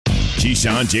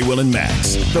Keyshawn, J. Will, and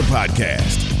Max, the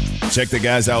podcast. Check the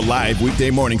guys out live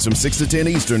weekday mornings from 6 to 10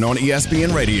 Eastern on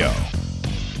ESPN Radio.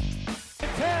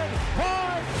 10,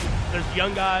 5. There's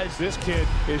young guys. This kid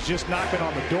is just knocking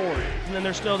on the door. And then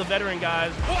there's still the veteran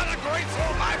guys. What a great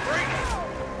throw by Brady.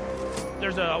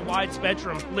 There's a wide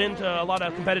spectrum lend to a lot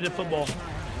of competitive football.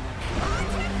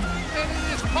 And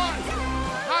it is caught.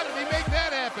 How did he make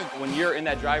that happen? When you're in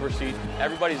that driver's seat,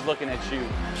 everybody's looking at you.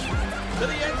 To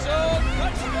the end zone,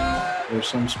 touchdown. There's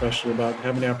something special about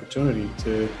having the opportunity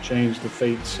to change the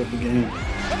fates of the game.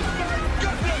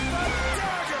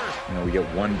 You know, we get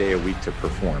 1 day a week to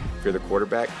perform. If you're the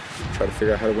quarterback, try to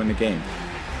figure out how to win the game.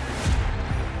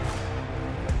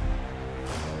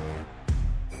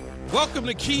 Welcome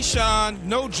to Keyshawn,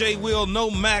 no J. Will, no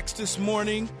Max this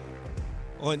morning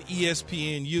on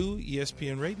ESPNU,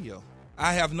 ESPN Radio.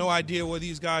 I have no idea where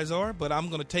these guys are, but I'm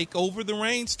going to take over the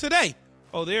reins today.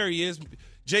 Oh, there he is.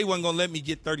 Jay wasn't going to let me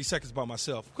get 30 seconds by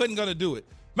myself. Couldn't going to do it.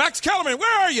 Max Kellerman,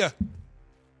 where are you?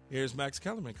 Here's Max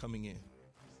Kellerman coming in.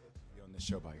 You're on this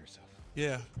show by yourself.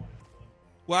 Yeah.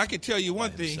 Well, I can tell you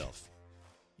one thing.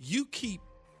 You keep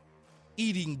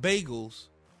eating bagels,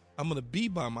 I'm going to be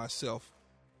by myself.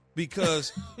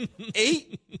 Because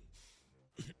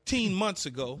 18 months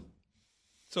ago,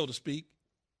 so to speak,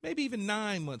 maybe even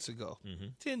 9 months ago,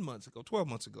 10 months ago, 12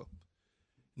 months ago,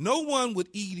 no one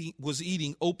was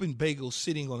eating open bagels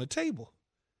sitting on a table.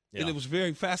 Yeah. And it was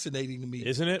very fascinating to me.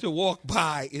 Isn't it? To walk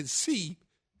by and see.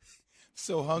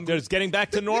 So hungry. It's getting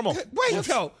back to normal. Wait,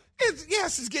 though.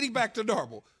 It's getting back to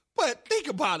normal. But think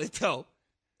about it, though.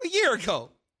 A year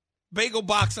ago. Bagel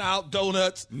box out,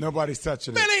 donuts. Nobody's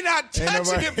touching it. Man, they not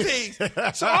touching them things.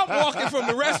 So I'm walking from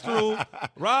the restroom.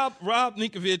 Rob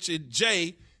Ninkovich and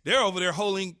Jay, they're over there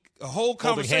holding a whole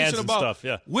conversation about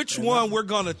which one we're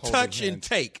going to touch and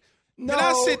take. No. And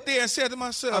I sit there and said to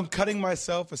myself, I'm cutting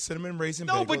myself a cinnamon raisin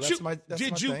bagel. But that's my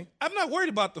thing. I'm not worried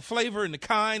about the flavor and the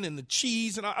kind and the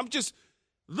cheese. And I'm just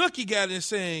looking at it and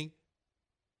saying,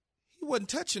 he wasn't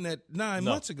touching that 9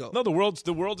 months ago. No, the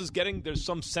world is getting, there's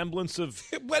some semblance of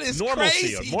but it's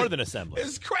normalcy, crazy. Or more than a semblance.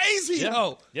 It's crazy,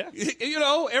 Yeah. You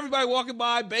know, everybody walking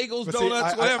by, bagels,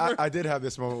 donuts, whatever. I did have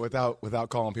this moment without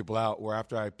calling people out, where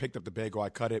after I picked up the bagel,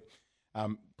 I cut it,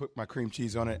 put my cream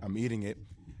cheese on it, I'm eating it.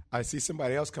 I see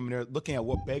somebody else coming there looking at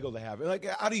what bagel they have. Like,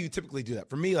 how do you typically do that?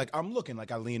 For me, like, I'm looking, like,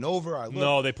 I lean over, I look.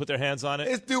 No, they put their hands on it.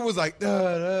 This dude was like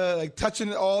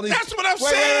touching all these. That's what I'm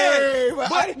saying.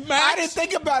 I didn't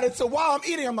think about it. So while I'm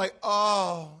eating, I'm like,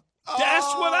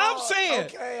 that's what I'm saying.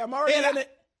 Okay, I'm already in it.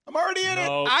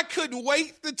 I couldn't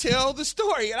wait to tell the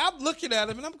story. And I'm looking at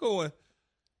him, and I'm going,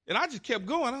 and I just kept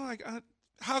going. I'm like,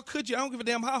 how could you? I don't give a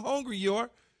damn how hungry you are.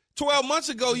 12 months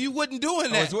ago, you wasn't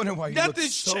doing that. I was wondering why you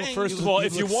Nothing's so changed. First of all,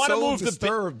 if you want to move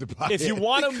if you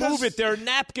want to move it, there are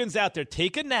napkins out there.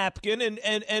 Take a napkin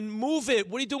and move it.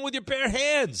 What are you doing with your bare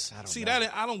hands? I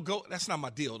don't go. That's not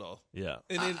my deal, though. Yeah,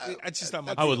 it's just not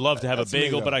my deal. I would love to have a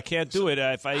bagel, but I can't do it.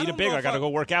 If I eat a bagel, I got to go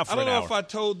work out for an hour. I don't know if I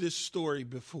told this story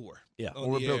before. Yeah,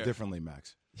 we're built differently,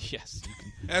 Max. Yes,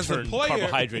 as a player,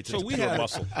 carbohydrates so into we pure had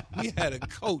muscle. We had a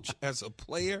coach as a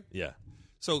player. Yeah.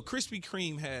 So Krispy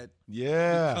Kreme had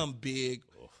become big,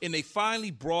 and they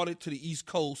finally brought it to the East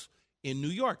Coast in New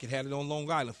York. It had it on Long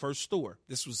Island, first store.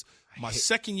 This was my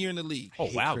second year in the league. Oh,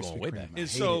 wow, going way back. And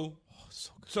so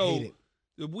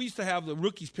we used to have the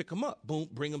rookies pick them up, boom,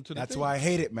 bring them to the That's thing. why I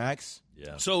hate it, Max.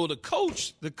 Yeah. So the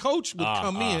coach would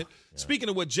come in. Yeah. Speaking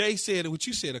of what Jay said and what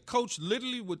you said, a coach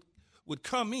literally would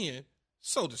come in,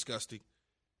 so disgusting.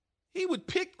 He would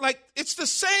pick, like, it's the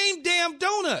same damn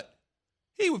donut.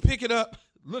 He would pick it up,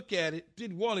 look at it,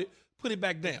 didn't want it, put it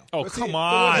back down. Oh, come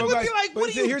on. It would be like,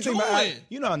 what are you doing?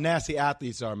 You know how nasty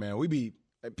athletes are, man.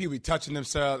 People be touching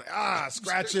themselves,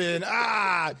 scratching,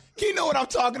 You know what I'm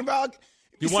talking about?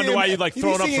 You wonder why you're like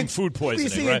throwing up from food poisoning, you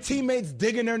seeing right? Teammates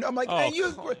digging their. I'm like, man,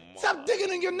 stop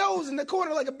digging in your nose in the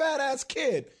corner like a badass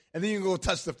kid, and then you go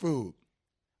touch the food.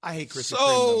 I hate Krispy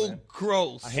Kreme. So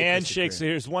gross. Handshakes.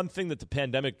 Here's one thing that the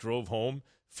pandemic drove home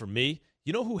for me.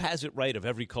 You know who has it right of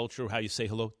every culture, how you say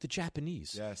hello? The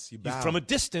Japanese. Yes, you bow. From a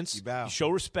distance, you bow. You show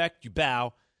respect, you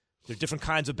bow. There are different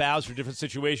kinds of bows for different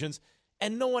situations,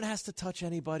 and no one has to touch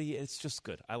anybody. It's just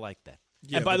good. I like that.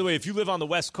 Yeah, and by the way, if you live on the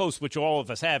West Coast, which all of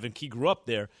us have, and Key grew up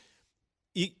there,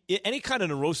 any kind of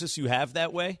neurosis you have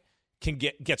that way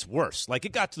gets worse. Like,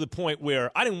 it got to the point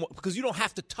where because you don't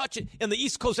have to touch it. In the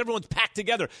East Coast, everyone's packed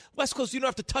together. West Coast, you don't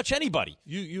have to touch anybody.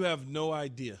 You have no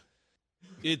idea.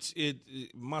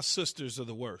 My sisters are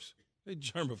the worst. They're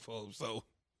germaphobes, so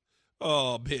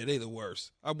oh man, they the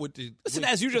worst. Listen,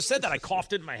 as you just said that, I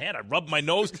coughed in my hand. I rubbed my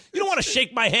nose. You don't want to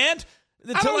shake my hand.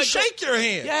 I don't shake your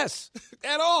hand. Yes,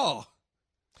 at all.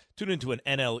 Tune into an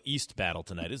NL East battle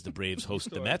tonight as the Braves host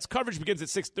the Mets. Coverage begins at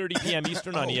 6:30 p.m.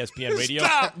 Eastern on ESPN Radio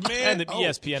and the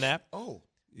ESPN app.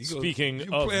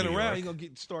 Speaking of playing New around, York. you're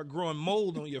going to start growing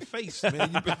mold on your face,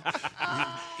 man.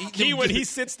 Key, when he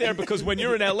sits there, because when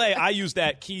you're in L.A., I use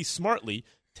that Key smartly,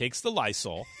 takes the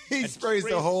Lysol. He sprays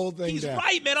the whole thing He's down.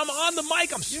 right, man. I'm on the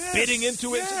mic. I'm spitting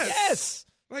into it. Yes.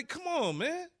 Like, come on,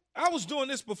 man. I was doing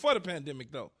this before the pandemic,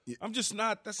 though. I'm just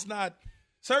not – that's not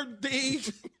 – certain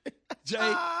things, Jay,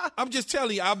 I'm just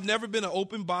telling you, I've never been an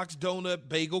open box donut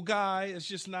bagel guy. It's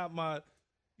just not my –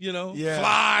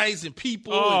 flies and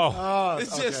people.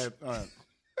 It's just. All right.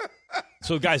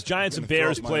 So, guys, Giants and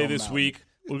Bears throw up my play own this mouth. week.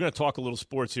 We're going to talk a little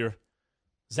sports here.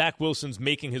 Zach Wilson's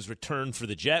making his return for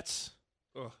the Jets.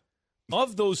 Ugh.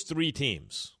 Of those three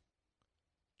teams,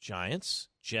 Giants,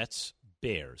 Jets,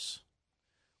 Bears,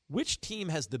 which team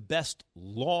has the best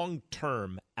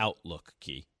long-term outlook,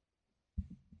 Key?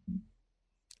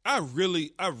 I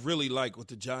really like what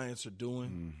the Giants are doing.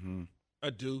 Mm-hmm. I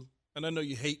do. And I know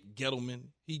you hate Gettleman.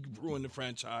 He ruined the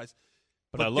franchise.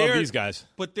 But I love these guys.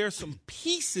 But there's some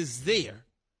pieces there.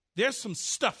 There's some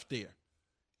stuff there.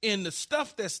 And the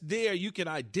stuff that's there you can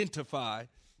identify,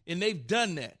 and they've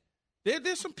done that.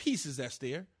 There's some pieces that's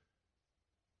there.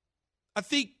 I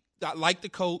think I like the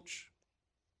coach.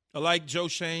 I like Joe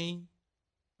Shane.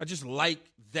 I just like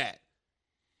that.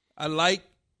 I like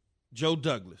Joe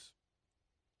Douglas.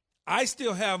 I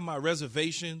still have my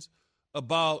reservations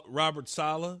about Robert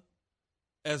Saleh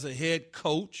as a head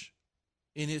coach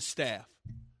in his staff.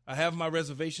 I have my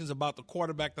reservations about the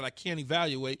quarterback that I can't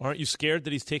evaluate. Aren't you scared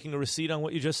that he's taking a receipt on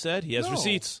what you just said? He has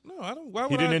receipts. No, I don't. Why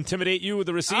would He didn't intimidate you with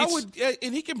the receipts? I would,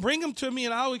 and he can bring them to me,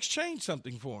 and I'll exchange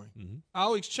something for him. Mm-hmm.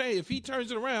 I'll exchange. If he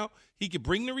turns it around, he could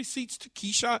bring the receipts to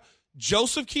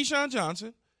Joseph Keyshawn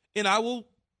Johnson, and I will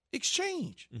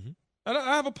exchange. Mm-hmm.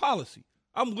 I have a policy.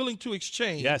 I'm willing to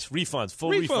exchange. Yes, refunds,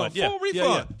 full refund. Full refund.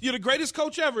 Yeah. You're the greatest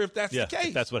coach ever if that's the case.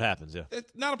 If that's what happens,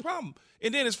 That's not a problem.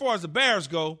 And then as far as the Bears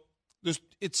go,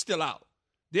 it's still out.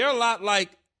 They're a lot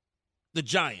like the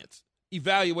Giants,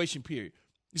 evaluation period.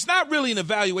 It's not really an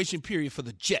evaluation period for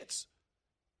the Jets,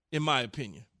 in my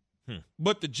opinion.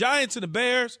 But the Giants and the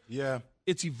Bears,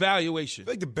 it's evaluation. I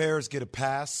think the Bears get a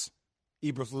pass.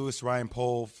 Eberflus Lewis, Ryan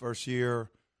Pohl, first year.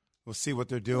 We'll see what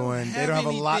they're doing. They don't have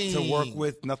a lot to work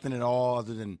with, nothing at all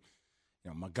other than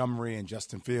Montgomery and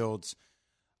Justin Fields.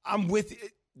 I'm with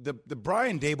the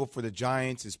Brian Daboll for the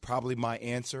Giants is probably my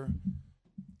answer.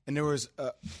 And there was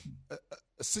a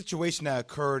situation that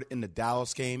occurred in the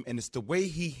Dallas game, and it's the way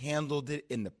he handled it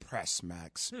in the press,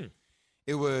 Max.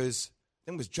 It was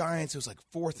Giants. It was like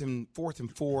fourth and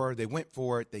 4. They went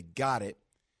for it. They got it.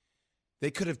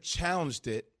 They could have challenged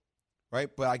it, right?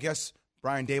 But I guess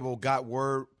Brian Daboll got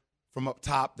word from up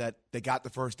top that they got the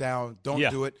first down.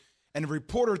 Don't do it. And the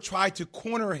reporter tried to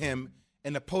corner him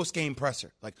in the post-game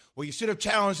presser. Like, well, you should have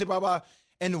challenged it, blah, blah.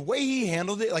 And the way he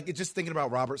handled it, like just thinking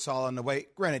about Robert Saleh and the way,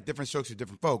 granted, different strokes for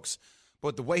different folks,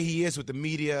 but the way he is with the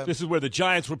media. This is where the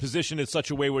Giants were positioned in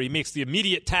such a way where he makes the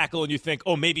immediate tackle and you think,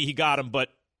 oh, maybe he got him, but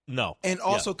no. And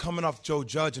also coming off Joe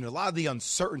Judge and a lot of the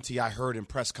uncertainty I heard in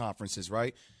press conferences,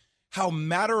 right? How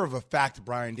matter of a fact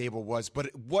Brian Daboll was, but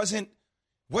it wasn't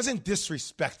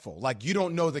disrespectful. Like, you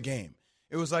don't know the game.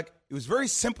 It was very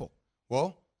simple.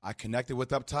 Well, I connected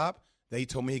with up top. They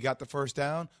told me he got the first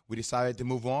down. We decided to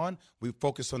move on. We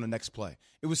focused on the next play.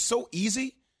 It was so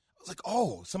easy. I was like,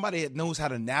 oh, somebody that knows how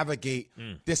to navigate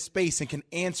this space and can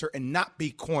answer and not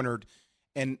be cornered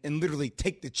and literally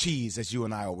take the cheese, as you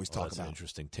and I always talk that's about. An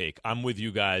interesting take. I'm with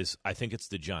you guys. I think it's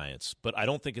the Giants, but I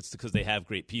don't think it's because they have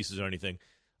great pieces or anything.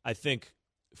 I think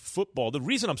football, the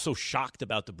reason I'm so shocked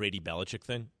about the Brady Belichick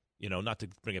thing, not to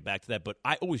bring it back to that, but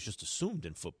I always just assumed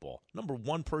in football, number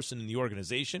one person in the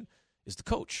organization is the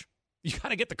coach. You got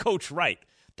to get the coach right.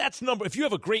 If you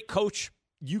have a great coach,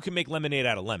 you can make lemonade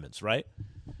out of lemons, right?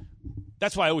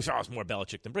 That's why I always thought it's more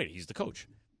Belichick than Brady. He's the coach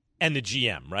and the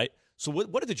GM, right? So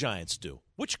what did the Giants do?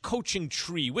 Which coaching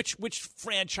tree, which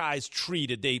franchise tree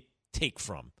did they take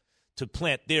from to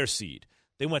plant their seed?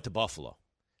 They went to Buffalo.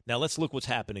 Now let's look what's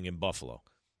happening in Buffalo.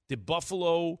 Did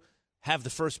Buffalo have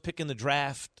the first pick in the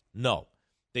draft? No.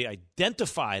 They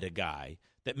identified a guy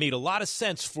that made a lot of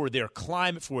sense for their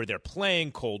climate, for where they're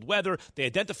playing, cold weather. They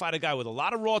identified a guy with a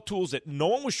lot of raw tools that no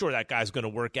one was sure that guy's going to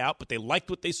work out, but they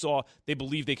liked what they saw. They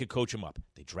believed they could coach him up.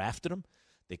 They drafted him.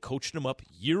 They coached him up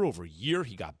year over year.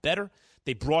 He got better.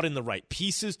 They brought in the right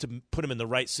pieces to put him in the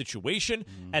right situation,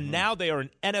 and now they are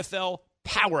an NFL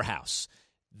powerhouse.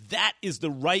 That is the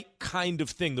right kind of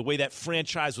thing, the way that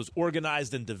franchise was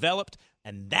organized and developed,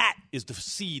 and that is the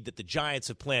seed that the Giants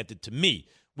have planted to me.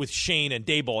 with Shane and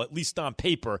Daboll, at least on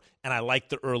paper, and I like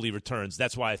the early returns.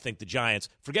 That's why I think the Giants,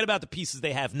 forget about the pieces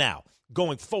they have now.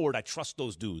 Going forward, I trust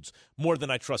those dudes more than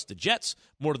I trust the Jets,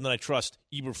 more than I trust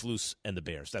Eberflus and the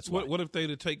Bears. That's why. What if they'd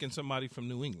have taken somebody from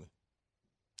New England?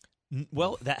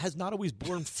 Well, that has not always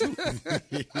borne fruit,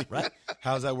 right?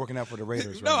 How's that working out for the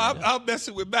Raiders? No, right I'm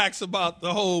messing with Max about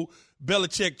the whole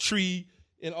Belichick tree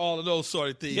and all of those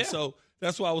sort of things. Yeah. So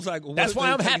that's why I was like, that's why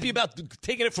I'm happy about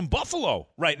taking it from Buffalo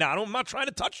right now. I'm not trying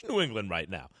to touch New England right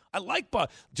now. I like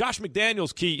Josh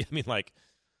McDaniels' key. I mean, like,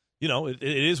 you know, it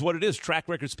is what it is. Track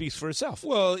record speaks for itself.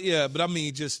 Well, yeah, but I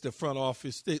mean, just the front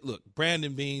office. Look,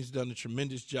 Brandon Beane's done a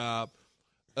tremendous job.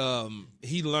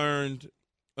 He learned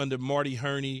under Marty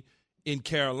Herney in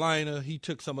Carolina. He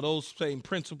took some of those same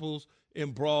principles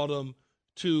and brought them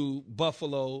to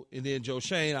Buffalo, and then Joe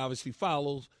Shane obviously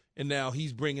follows, and now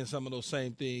he's bringing some of those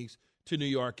same things to New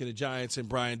York and the Giants and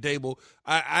Brian Daboll.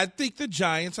 I think the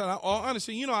Giants, and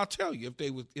honestly, you know, I'll tell you,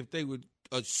 if they would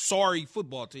a sorry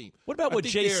football team. What about what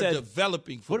Jay said?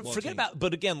 Developing football. Forget about,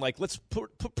 but again, like let's put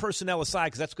personnel aside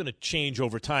because that's going to change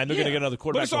over time. They're going to get another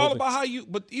quarterback. But it's all about how you.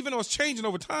 But even though it's changing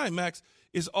over time, Max,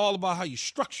 it's all about how you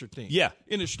structure things. Yeah,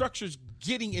 and the structure's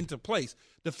getting into place.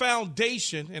 The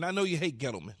foundation, and I know you hate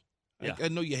Gettleman. Yeah. I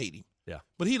know you hate him. Yeah,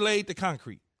 but he laid the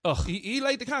concrete. He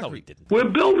laid the concrete. No, he didn't. We're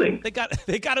building. They got to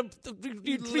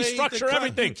restructure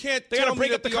everything. You can't they got tell to break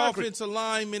me up that the the concrete. offensive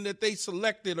linemen that they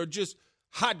selected are just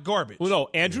hot garbage. Well, no,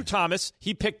 Andrew Thomas,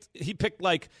 he picked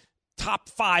like top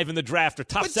 5 in the draft or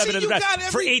top 7 in the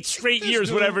draft for 8 straight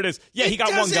years, whatever it is. Yeah, he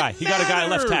got one guy. He got a guy at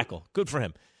left tackle. Good for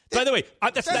him. By the way,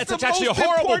 that's actually a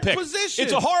horrible pick. Position.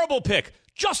 It's a horrible pick.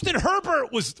 Justin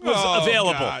Herbert was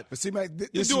available. God. But see, Mike,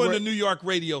 you're doing the New York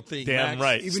radio thing. Damn Max.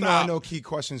 right. Even though I know key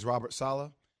questions, Robert Saleh,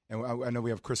 and I know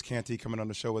we have Chris Canty coming on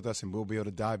the show with us, and we'll be able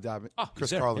to dive.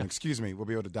 Chris Carlin, excuse me, we'll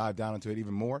be able to dive down into it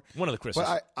even more. One of the Chris's.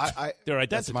 But I they're identical.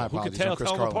 That's my apologies. Who can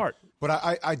tell them apart?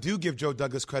 But I do give Joe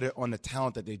Douglas credit on the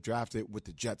talent that they drafted with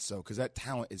the Jets, though, because that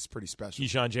talent is pretty special.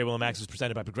 Keyshawn, J. Will, and Max is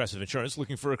presented by Progressive Insurance.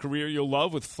 Looking for a career you'll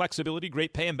love with flexibility,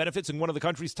 great pay, and benefits in one of the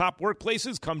country's top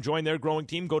workplaces? Come join their growing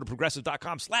team. Go to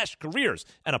Progressive.com/careers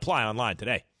and apply online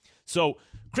today. So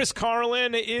Chris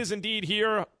Carlin is indeed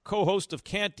here, co-host of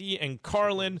Canty and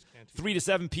Carlin, 3 to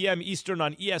 7 p.m. Eastern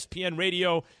on ESPN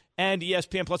Radio and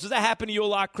ESPN Plus. Does that happen to you a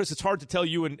lot, Chris? It's hard to tell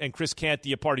you and Chris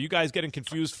Canty apart. Are you guys getting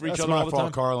confused for each other all the time? That's my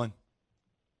fault, Carlin.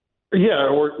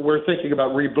 Yeah, we're thinking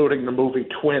about rebooting the movie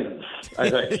Twins, I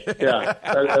think. Yeah,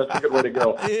 that's a good way to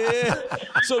go. Yeah.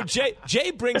 So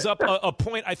Jay brings up a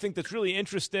point I think that's really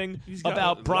interesting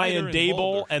about Brian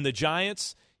Daboll and the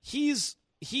Giants. He's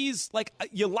like,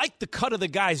 you like the cut of the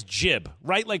guy's jib,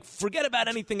 right? Like, forget about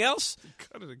anything else. The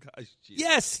cut of the guy's jib.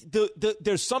 Yes,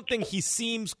 there's something, he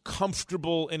seems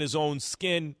comfortable in his own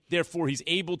skin. Therefore, he's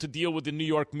able to deal with the New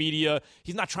York media.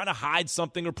 He's not trying to hide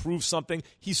something or prove something.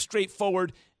 He's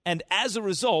straightforward. And as a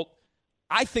result,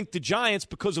 I think the Giants,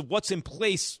 because of what's in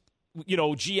place, you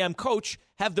know, GM coach,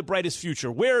 have the brightest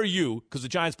future. Where are you? Because the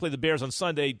Giants play the Bears on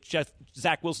Sunday.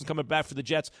 Zach Wilson coming back for the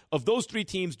Jets. Of those 3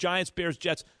 teams, Giants, Bears,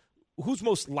 Jets, who's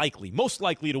most likely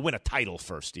to win a title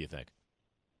first, do you think?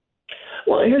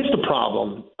 Well, here's the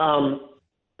problem.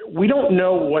 We don't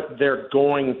know what they're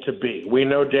going to be. We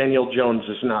know Daniel Jones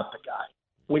is not the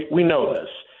guy. We know this.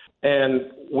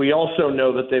 And we also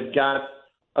know that they've got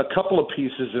a couple of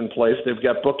pieces in place. They've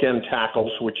got bookend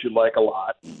tackles, which you like a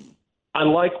lot. I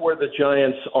like where the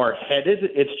Giants are headed.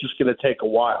 It's just going to take a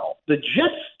while. The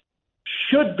Jets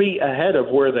should be ahead of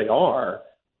where they are,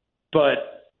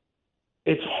 but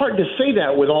it's hard to say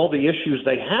that with all the issues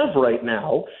they have right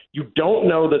now. You don't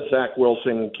know that Zach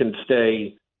Wilson can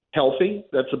stay healthy.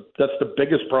 That's the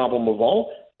biggest problem of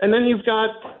all. And then you've got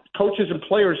coaches and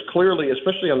players clearly,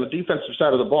 especially on the defensive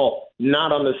side of the ball,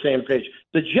 not on the same page.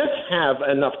 The Jets have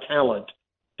enough talent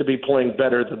to be playing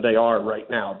better than they are right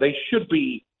now. They should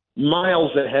be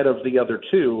miles ahead of the other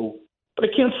 2, but I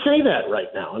can't say that right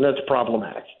now, and that's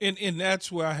problematic. And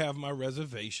that's where I have my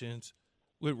reservations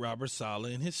with Robert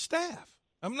Saleh and his staff.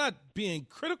 I'm not being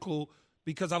critical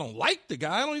because I don't like the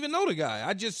guy. I don't even know the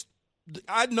guy.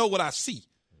 I know what I see.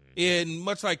 And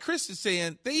much like Chris is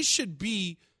saying, they should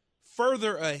be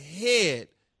further ahead,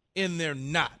 and they're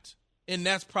not. And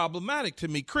that's problematic to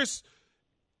me. Chris,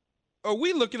 are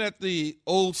we looking at the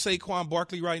old Saquon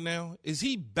Barkley right now? Is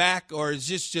he back, or is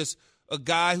this just a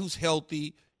guy who's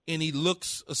healthy and he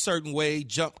looks a certain way,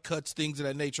 jump cuts, things of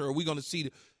that nature? Or are we going to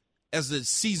see, as the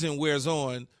season wears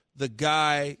on, the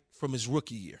guy from his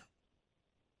rookie year?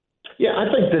 Yeah, I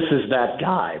think this is that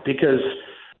guy because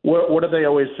what do they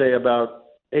always say about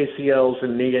ACLs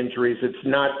and knee injuries? It's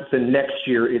not the next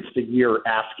year, it's the year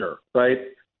after, right?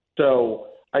 So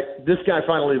this guy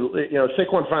finally,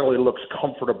 Saquon finally looks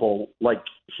comfortable like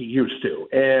he used to.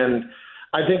 And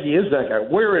I think he is that guy.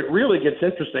 Where it really gets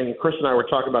interesting, and Chris and I were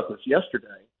talking about this yesterday,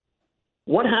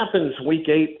 what happens week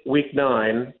 8, week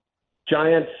 9,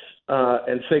 Giants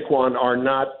and Saquon are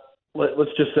not,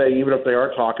 let's just say, even if they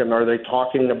are talking, are they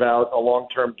talking about a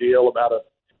long-term deal, about a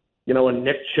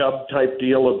Nick Chubb type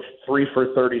deal of 3 for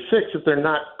 $36? If they're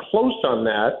not close on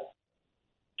that,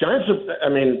 Giants,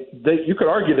 you could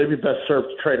argue they'd be best served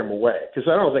to trade him away because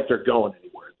I don't think they're going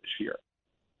anywhere this year.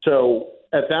 So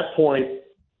at that point,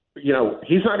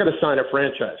 he's not going to sign a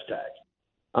franchise tag.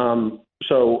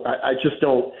 So I just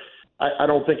don't. I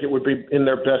don't think it would be in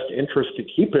their best interest to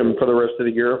keep him for the rest of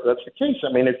the year if that's the case.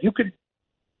 I mean, if you could,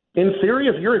 in theory,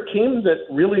 if you're a team that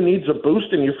really needs a boost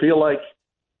and you feel like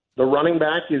the running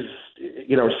back is,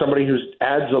 somebody who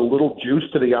adds a little juice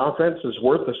to the offense is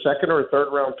worth a second or a third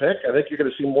round pick, I think you're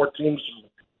going to see more teams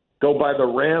go by the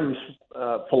Rams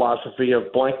philosophy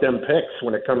of blank them picks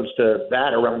when it comes to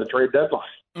that around the trade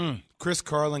deadline. Chris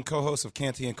Carlin, co-host of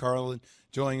Canty and Carlin,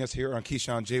 joining us here on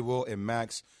Keyshawn, J. Will, and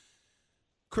Max.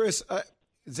 Chris,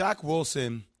 Zach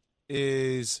Wilson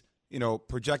is,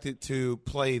 projected to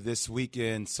play this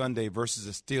weekend, Sunday, versus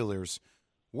the Steelers.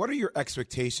 What are your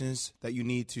expectations that you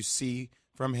need to see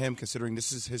from him, considering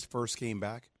this is his first game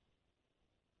back?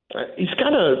 He's got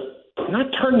to not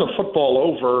turn the football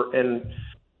over, and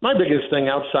my biggest thing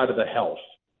outside of the health,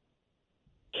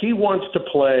 he wants to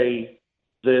play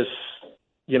this,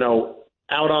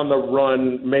 out on the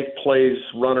run, make plays,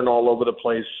 running all over the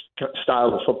place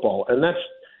style of football. And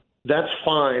that's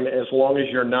fine as long as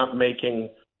you're not making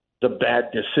the bad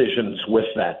decisions with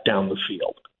that down the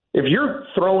field. If you're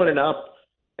throwing it up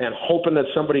and hoping that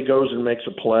somebody goes and makes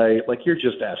a play, you're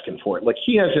just asking for it.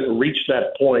 He hasn't reached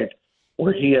that point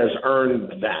where he has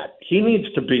earned that. He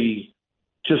needs to be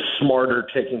just smarter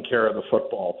taking care of the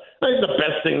football. I think the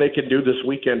best thing they can do this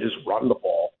weekend is run the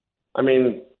ball. I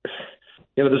mean,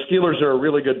 the Steelers are a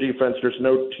really good defense. There's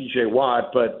no T.J.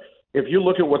 Watt, but if you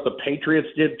look at what the Patriots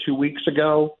did 2 weeks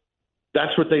ago,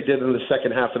 that's what they did in the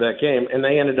second half of that game, and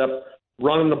they ended up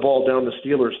running the ball down the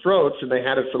Steelers' throats, and they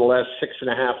had it for the last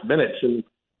 6.5 minutes. And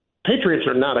Patriots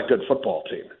are not a good football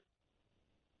team.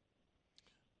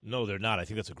 No, they're not. I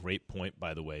think that's a great point,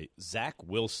 by the way. Zach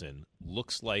Wilson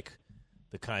looks like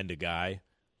the kind of guy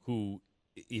who,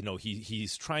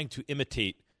 he's trying to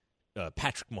imitate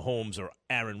Patrick Mahomes or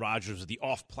Aaron Rodgers with the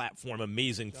off-platform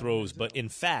amazing throws, but in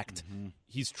fact,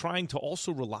 he's trying to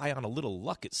also rely on a little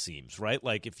luck, it seems, right?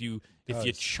 If you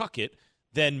chuck it,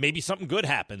 then maybe something good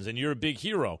happens and you're a big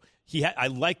hero. I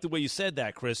like the way you said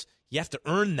that, Chris. You have to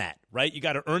earn that, right? You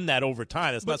got to earn that over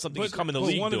time. That's not something you come in the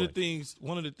league doing.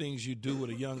 One of the things you do with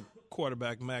a young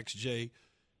quarterback, Max J,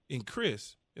 and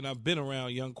Chris, and I've been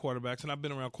around young quarterbacks, and I've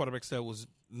been around quarterbacks that was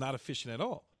not efficient at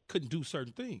all, couldn't do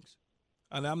certain things.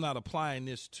 And I'm not applying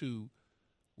this to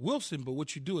Wilson, but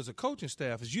what you do as a coaching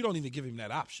staff is you don't even give him that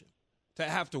option to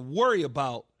have to worry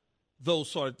about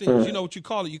those sort of things. You know what you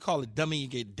call it? You call it dummy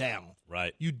and get down.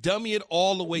 Right. You dummy it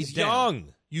all the way He's down.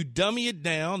 Young. You dummy it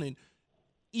down and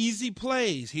easy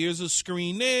plays. Here's a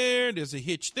screen there. There's a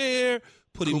hitch there.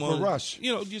 Put him on. Rush.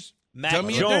 Just Mac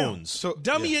dummy Jones. it down. So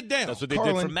dummy it down. That's what they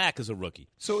Carlin, did for Mac as a rookie.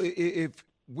 So if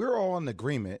we're all in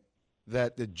agreement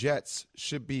that the Jets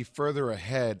should be further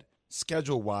ahead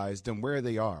schedule-wise than where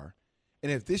they are,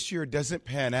 and if this year doesn't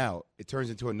pan out, it turns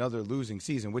into another losing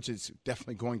season, which it's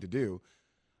definitely going to do,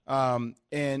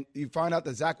 and you find out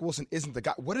that Zach Wilson isn't the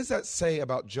guy, what does that say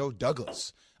about Joe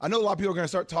Douglas? I know a lot of people are going to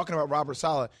start talking about Robert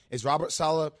Saleh. Is Robert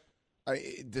Saleh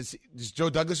does Joe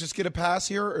Douglas just get a pass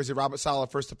here, or is it Robert Saleh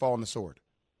first to fall on the sword?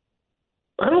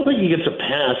 I don't think he gets a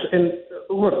pass. And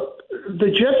look, the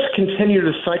Jets continue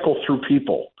to cycle through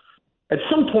people. At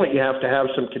some point, you have to have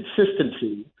some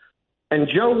consistency. And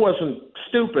Joe wasn't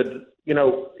stupid.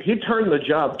 He turned the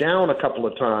job down a couple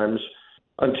of times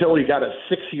until he got a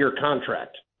 6-year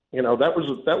contract. That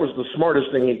was the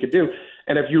smartest thing he could do.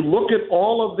 And if you look at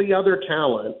all of the other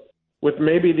talent, with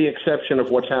maybe the exception of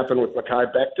what's happened with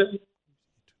Mekhi Becton,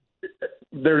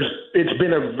 it's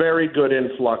been a very good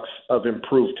influx of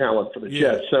improved talent for the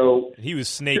Jets. So he was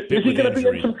snake bit. Is he going to be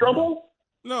in some trouble?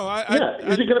 No,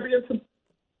 is he going to be in some?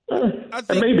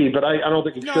 Maybe, but I don't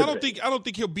think he should. I don't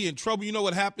think he'll be in trouble. You know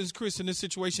what happens, Chris, in this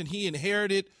situation? He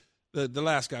inherited the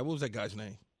last guy. What was that guy's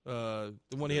name? The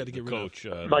one he had to get rid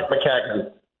of. Mike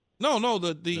McCagnon. No,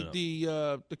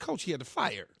 the coach he had to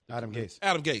fire. Adam Gase.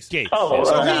 Adam Gase.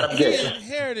 Adam Gase. He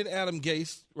inherited Adam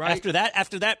Gase, right?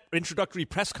 After that introductory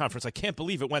press conference, I can't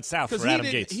believe it went south for Adam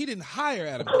Gase. He didn't hire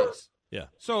Adam Gase. Yeah.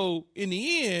 So in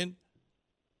the end,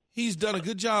 he's done a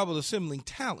good job of assembling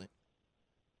talent.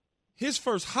 his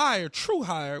first true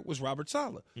hire, was Robert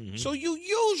Saleh. Mm-hmm. So you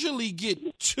usually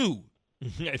get 2.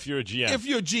 If you're a GM. If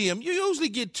you're a GM, you usually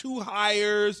get 2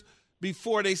 hires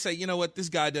before they say, you know what, this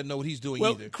guy doesn't know what he's doing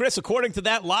either. Chris, according to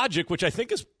that logic, which I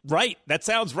think is right, that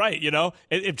sounds right,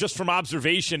 if just from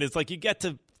observation, it's like you get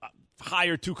to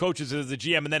hire 2 coaches as a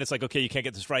GM, and then it's like, okay, you can't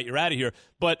get this right, you're out of here.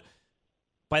 But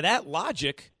by that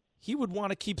logic, he would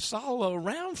want to keep Saleh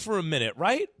around for a minute,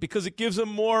 right? Because it gives him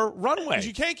more runway. Because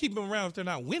you can't keep him around if they're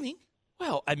not winning.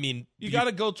 Well, I mean, you got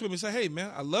to go to him and say, hey,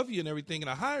 man, I love you and everything, and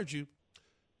I hired you.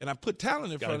 And I put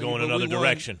talent in front of you. Got to go in another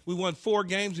direction. We won 4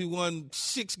 games. We won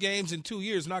 6 games in 2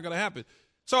 years. Not going to happen.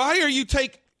 So I hear you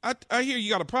I hear you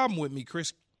got a problem with me,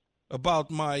 Chris, about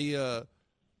my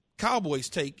Cowboys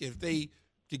take. If they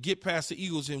could get past the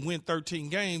Eagles and win 13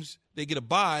 games, they get a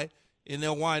bye, and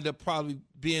they'll wind up probably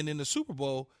being in the Super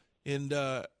Bowl. And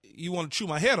you want to chew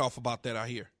my head off about that, I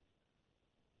hear.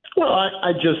 Well,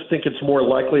 I just think it's more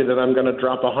likely that I'm going to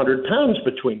drop 100 pounds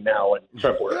between now and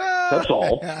February. That's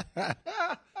all.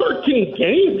 13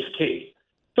 games, Kate.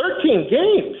 13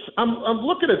 games. I'm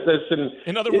looking at this, and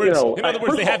in other words,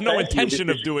 they have no intention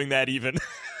of doing that. Even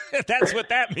that's what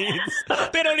that means.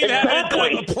 They don't even have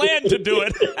a plan to do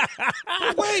it.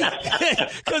 Wait,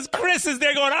 because Chris is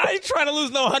there going, I ain't trying to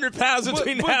lose no 100 pounds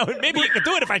between now and maybe you could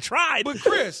do it if I tried. But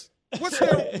Chris, what's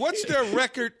their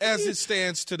record as it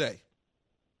stands today?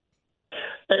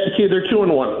 See, they're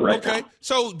 2-1 right now. Okay,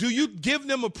 so do you give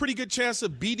them a pretty good chance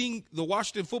of beating the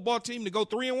Washington football team to go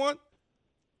 3-1?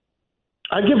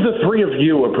 I give the 3 of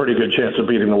you a pretty good chance of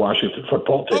beating the Washington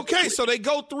football team. Okay, so they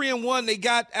go 3-1. They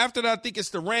got, after that, I think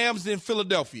it's the Rams, then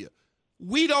Philadelphia.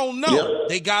 We don't know. Yep.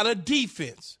 They got a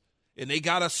defense, and they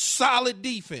got a solid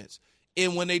defense.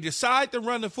 And when they decide to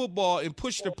run the football and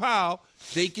push the pile,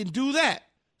 they can do that.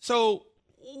 So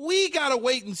we got to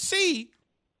wait and see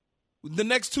the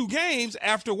next 2 games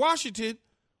after Washington,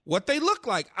 what they look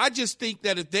like. I just think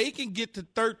that if they can get to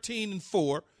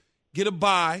 13-4, get a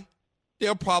bye,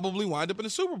 they'll probably wind up in the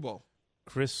Super Bowl.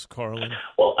 Chris Carlin.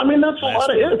 Well, I mean, that's a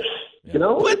lot of ifs. Yeah.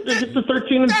 If they get to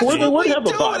 13-4, they would have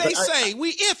a bye. They say. We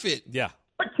if it. Yeah.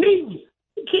 But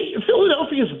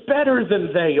Philadelphia is better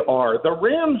than they are. The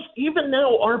Rams, even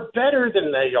now, are better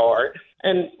than they are.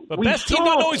 But best team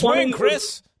don't always win,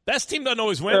 Chris. Best team doesn't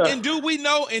always win. And do we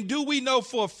know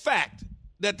for a fact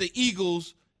that the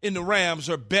Eagles and the Rams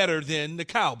are better than the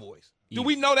Cowboys? Do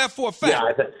we know that for a fact? Yeah,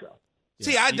 I think so.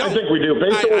 See, I don't. I think we do.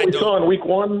 Based on what we saw in week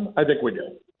 1, I think we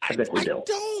do. I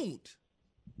don't.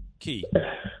 Key.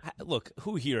 Look,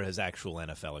 who here has actual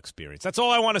NFL experience? That's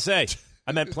all I want to say.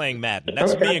 I meant playing Madden.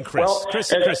 That's me and Chris. Well,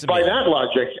 Chris and by me. that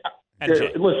logic,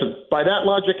 listen, by that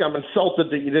logic, I'm insulted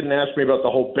that you didn't ask me about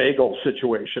the whole bagel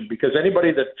situation, because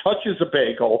anybody that touches a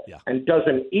bagel and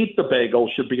doesn't eat the bagel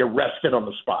should be arrested on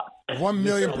the spot.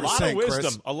 1,000,000%,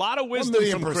 Chris. A lot of wisdom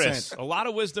from Chris. A lot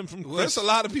of wisdom from Chris. Well, there's a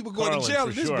lot of people going to jail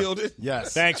in this building.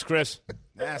 Yes. Thanks, Chris.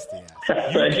 Nasty ass.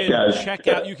 Thanks, guys. Check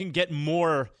out. You can get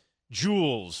more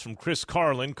jewels from Chris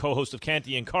Carlin, co-host of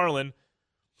Canty and Carlin,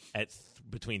 at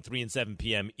between 3 and 7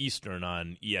 p.m. Eastern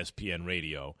on ESPN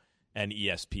Radio and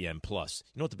ESPN Plus.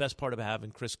 You know what the best part about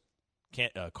having Chris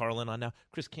Carlin on now?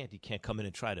 Chris Canty can't come in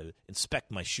and try to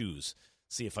inspect my shoes,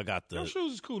 see if I got the. Your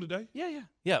shoes is cool today.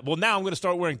 Yeah. Well, now I'm going to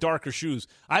start wearing darker shoes.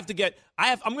 I'm going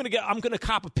to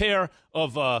cop a pair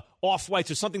of off-whites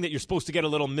or something that you're supposed to get a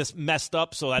little messed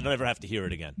up, so I never have to hear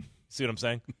it again. See what I'm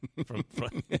saying?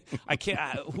 I can't.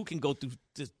 Who can go through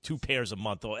 2 pairs a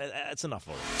month? Oh, that's enough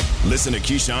already. Listen to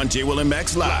Keyshawn, J. Will, and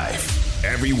Max live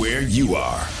everywhere you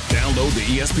are. Download the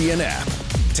ESPN app.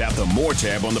 Tap the More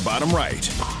tab on the bottom right.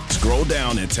 Scroll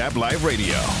down and tap Live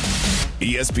Radio.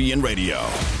 ESPN Radio,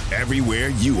 everywhere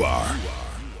you are.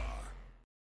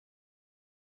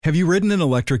 Have you ridden an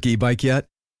electric e-bike yet?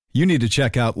 You need to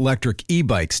check out Lectric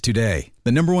E-Bikes today,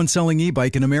 the #1 selling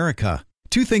e-bike in America.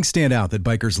 2 things stand out that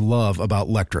bikers love about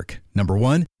Lectric. Number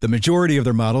 1, the majority of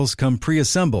their models come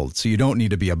pre-assembled, so you don't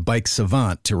need to be a bike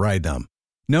savant to ride them.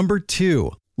 Number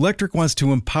 2, Lectric wants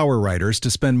to empower riders to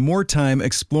spend more time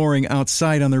exploring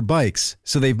outside on their bikes,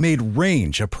 so they've made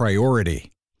range a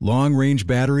priority. Long-range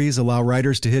batteries allow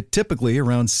riders to hit typically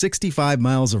around 65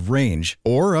 miles of range,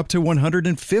 or up to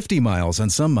 150 miles on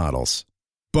some models.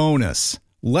 Bonus,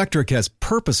 Lectric has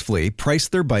purposefully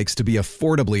priced their bikes to be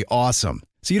affordably awesome,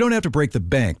 so you don't have to break the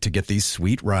bank to get these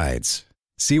sweet rides.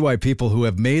 See why people who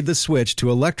have made the switch to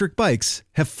electric bikes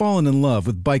have fallen in love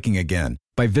with biking again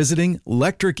by visiting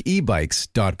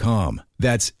lectricebikes.com.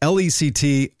 That's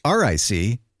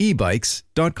LECTRIC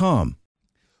ebikes.com.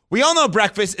 We all know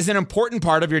breakfast is an important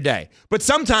part of your day, but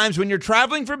sometimes when you're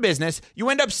traveling for business, you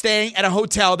end up staying at a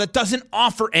hotel that doesn't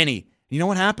offer any. You know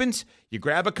what happens? You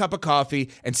grab a cup of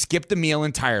coffee and skip the meal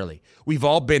entirely. We've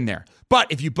all been there.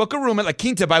 But if you book a room at La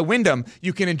Quinta by Wyndham,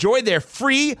 you can enjoy their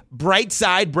free Bright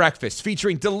Side breakfast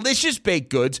featuring delicious baked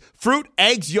goods, fruit,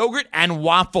 eggs, yogurt, and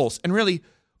waffles. And really,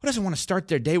 who doesn't want to start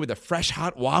their day with a fresh,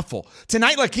 hot waffle?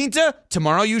 Tonight, La Quinta,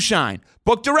 tomorrow you shine.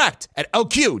 Book direct at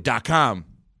LQ.com.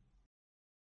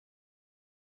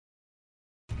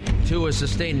 Tua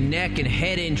sustained neck and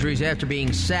head injuries after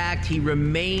being sacked. He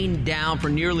remained down for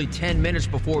nearly 10 minutes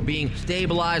before being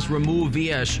stabilized, removed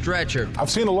via a stretcher. I've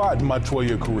seen a lot in my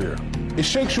 12-year career. It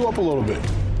shakes you up a little bit.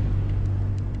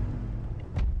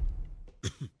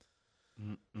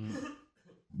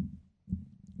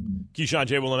 Keyshawn,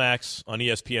 J. Willimax on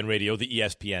ESPN Radio, the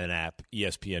ESPN app,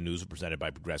 ESPN News presented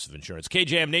by Progressive Insurance.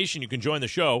 KJM Nation, you can join the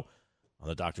show on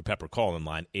the Dr. Pepper call-in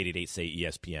line,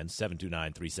 888-SAY-ESPN,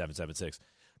 729-3776.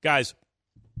 Guys,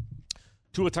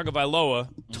 Tua Tagovailoa,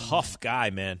 tough guy,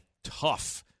 man.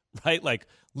 Tough, right? Like,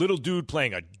 little dude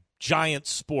playing a Giants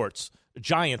sport,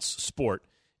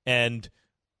 and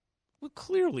we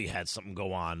clearly had something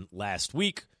go on last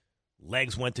week.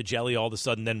 Legs went to jelly all of a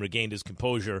sudden, then regained his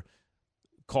composure,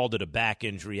 called it a back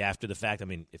injury after the fact. I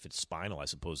mean, if it's spinal, I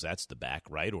suppose that's the back,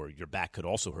 right? Or your back could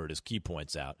also hurt, as Key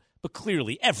points out. But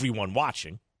clearly, everyone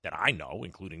watching that I know,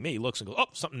 including me, looks and goes, oh,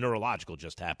 something neurological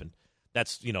just happened.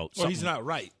 That's, you know. Well, he's not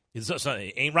right.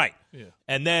 It ain't right. Yeah.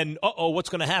 And then, what's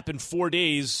going to happen? 4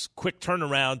 days, quick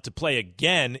turnaround to play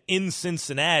again in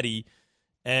Cincinnati,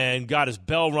 and got his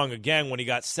bell rung again when he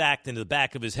got sacked into the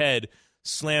back of his head,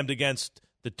 slammed against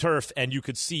the turf, and you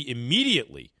could see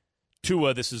immediately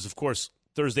Tua, this is, of course,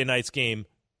 Thursday night's game,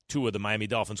 Tua, the Miami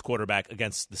Dolphins quarterback,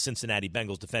 against the Cincinnati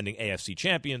Bengals, defending AFC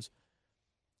champions.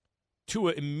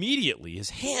 Tua immediately,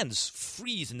 his hands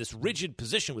freeze in this rigid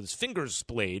position with his fingers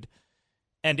splayed.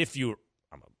 And if I'm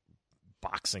a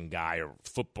boxing guy or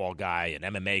football guy, an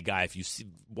MMA guy, if you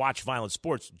watch violent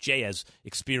sports, Jay has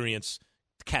experience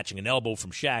catching an elbow from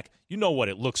Shaq. You know what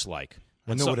it looks like.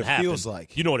 I know what it feels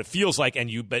like. You know what it feels like, and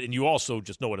you also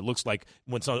just know what it looks like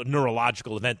when some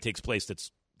neurological event takes place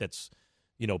that's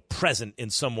present in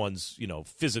someone's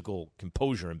physical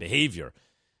composure and behavior.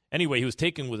 Anyway, he was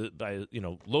taken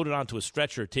loaded onto a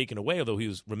stretcher, taken away, although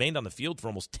he remained on the field for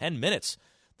almost 10 minutes.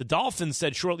 The Dolphins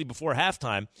said shortly before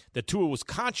halftime that Tua was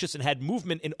conscious and had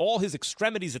movement in all his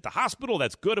extremities at the hospital.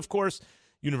 That's good, of course.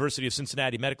 University of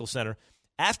Cincinnati Medical Center.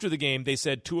 After the game, they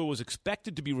said Tua was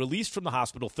expected to be released from the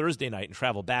hospital Thursday night and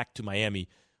travel back to Miami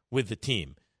with the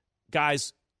team.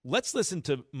 Guys, let's listen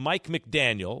to Mike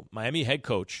McDaniel, Miami head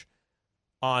coach,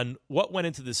 on what went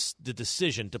into the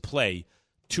decision to play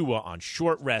Tua on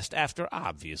short rest after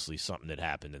obviously something that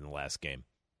happened in the last game.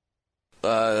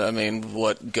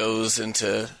 What goes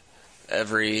into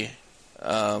every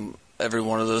one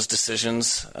of those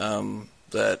decisions,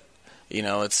 that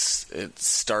it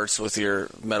starts with your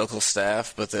medical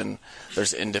staff, but then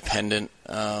there's independent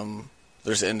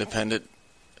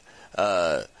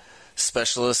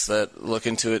specialists that look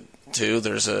into it too.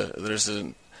 There's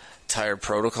an entire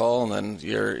protocol, and then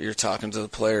you're talking to the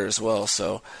player as well.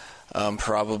 So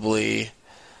probably,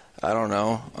 I don't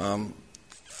know,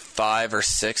 5 or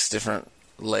 6 different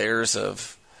layers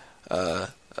of a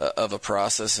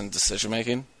process and decision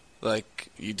making, like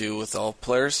you do with all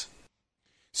players.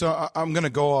 So I'm going to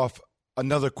go off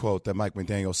another quote that Mike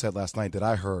McDaniel said last night that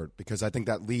I heard, because I think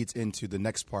that leads into the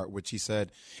next part, which he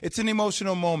said, it's an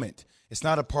emotional moment. It's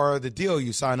not a part of the deal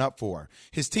you sign up for.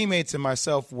 His teammates and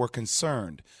myself were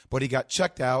concerned, but he got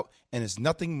checked out, and it's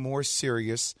nothing more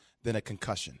serious than a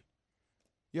concussion.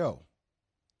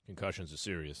 Concussions are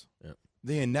serious. Yeah.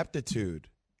 The ineptitude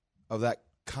of that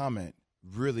comment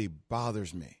really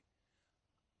bothers me.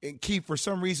 And Keith, for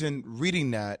some reason,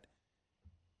 reading that,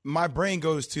 my brain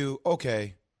goes to,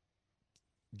 okay,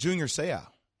 Junior Seau.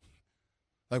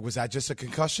 Like, was that just a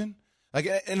concussion? Like,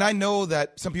 and I know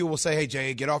that some people will say, hey,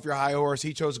 Jay, get off your high horse.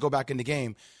 He chose to go back in the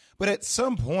game. But at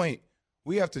some point,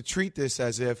 we have to treat this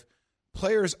as if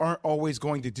players aren't always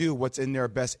going to do what's in their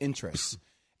best interests.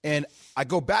 And I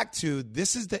go back to,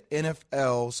 this is the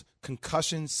NFL's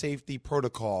concussion safety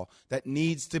protocol that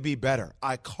needs to be better.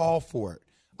 I call for it.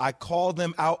 I call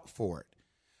them out for it.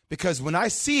 Because when I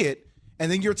see it,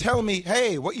 and then you're telling me,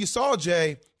 hey, what you saw,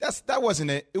 Jay, that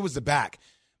wasn't it. It was the back.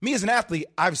 Me as an athlete,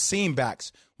 I've seen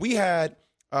backs. We had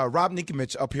Rob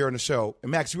Ninkovich up here on the show.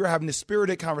 And, Max, we were having this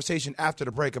spirited conversation after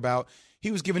the break about, he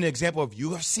was giving an example of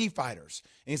UFC fighters.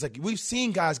 And he's like, we've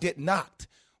seen guys get knocked.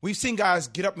 We've seen guys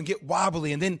get up and get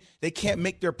wobbly, and then they can't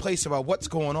make their place about what's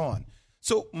going on.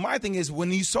 So my thing is,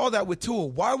 when you saw that with Tua,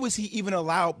 why was he even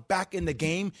allowed back in the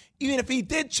game, even if he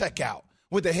did check out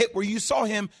with a hit where you saw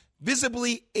him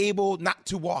visibly able not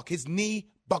to walk? His knee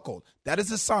buckled. That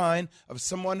is a sign of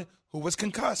someone who was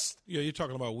concussed. Yeah, you're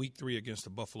talking about week 3 against the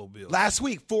Buffalo Bills. Last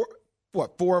week, 4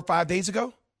 or 5 days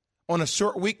ago? On a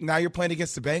short week, now you're playing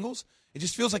against the Bengals? It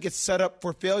just feels like it's set up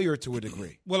for failure to a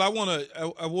degree. Well, I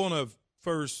want to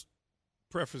first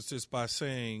preface this by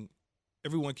saying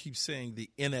everyone keeps saying the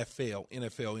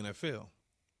NFL.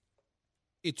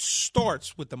 It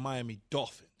starts with the Miami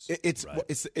Dolphins.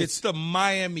 It's the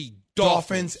Miami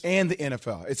Dolphins and the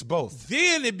NFL. It's both.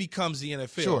 Then it becomes the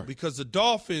NFL Sure. because the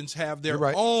Dolphins have their You're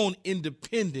right. own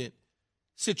independent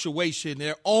situation,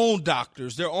 their own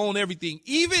doctors, their own everything.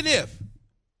 Even if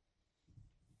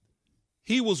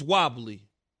he was wobbly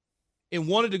and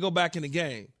wanted to go back in the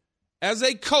game, as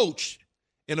a coach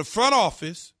in a front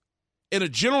office, and a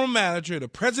general manager, and a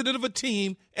president of a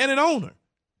team, and an owner,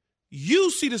 you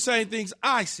see the same things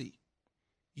I see.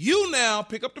 You now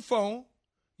pick up the phone,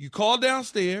 you call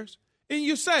downstairs, and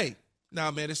you say,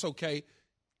 nah, man, it's okay.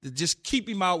 Just keep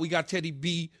him out. We got Teddy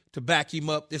B to back him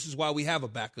up. This is why we have a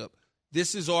backup.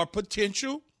 This is our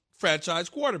potential franchise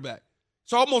quarterback.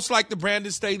 It's almost like the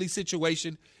Brandon Staley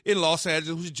situation in Los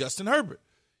Angeles with Justin Herbert.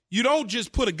 You don't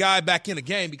just put a guy back in a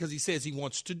game because he says he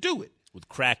wants to do it. With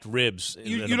cracked ribs and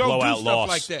You a don't blowout do stuff loss.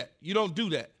 like that. You don't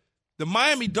do that. The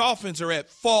Miami Dolphins are at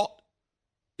fault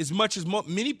as much as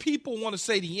many people want to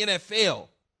say the NFL.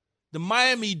 The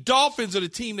Miami Dolphins are the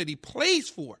team that he plays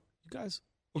for. You guys.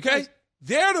 Okay?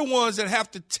 They're the ones that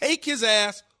have to take his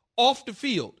ass off the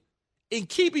field and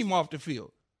keep him off the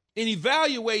field and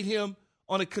evaluate him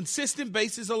on a consistent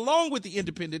basis along with the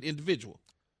independent individual.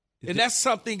 And that's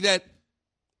something that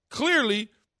clearly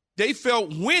they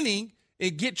felt winning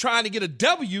and trying to get a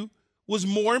W was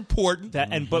more important at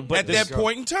that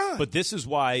point in time. But this is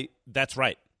why that's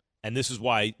right. And this is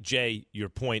why, Jay, your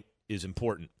point is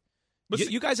important. But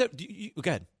you guys have go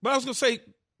ahead. But I was going to say,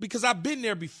 because I've been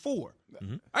there before.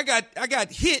 Mm-hmm. I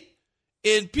got hit,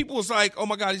 and people was like, oh,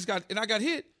 my God, and I got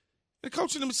hit. The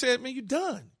coach in them said, man, you're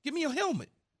done. Give me your helmet.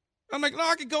 I'm like, no,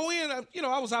 I could go in.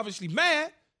 I was obviously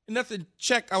mad. And nothing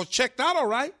I was checked out all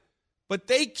right. But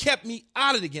they kept me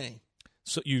out of the game.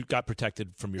 So you got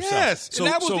protected from yourself. Yes, and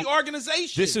that was the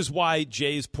organization. This is why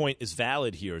Jay's point is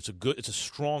valid here. It's a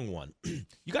strong one.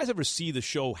 You guys ever see the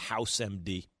show House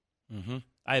MD? Mm-hmm.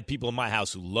 I have people in my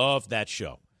house who love that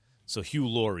show. So Hugh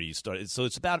Laurie started. So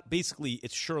it's about basically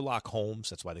it's Sherlock Holmes.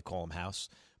 That's why they call him House.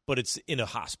 But it's in a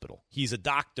hospital. He's a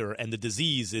doctor, and the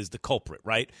disease is the culprit,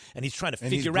 right? And he's trying to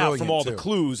figure out from all the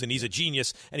clues, and he's a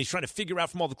genius, and he's trying to figure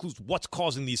out from all the clues what's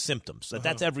causing these symptoms.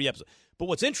 That's every episode. But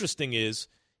what's interesting is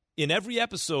in every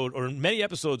episode, or in many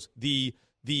episodes,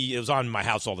 it was on my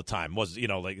house all the time.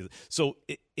 In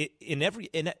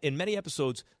many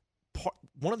episodes,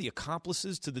 one of the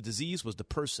accomplices to the disease was the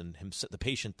person, the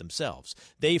patient themselves.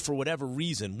 They, for whatever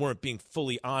reason, weren't being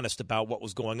fully honest about what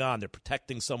was going on. They're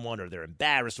protecting someone, or they're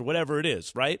embarrassed, or whatever it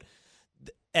is, right?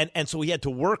 And so he had to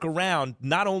work around,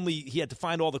 not only he had to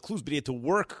find all the clues, but he had to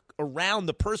work around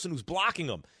the person who's blocking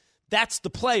him. That's the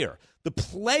player. The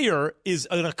player is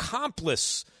an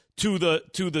accomplice to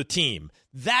the team.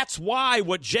 That's why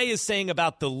what Jay is saying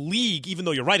about the league, even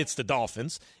though you're right, it's the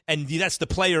Dolphins, and that's the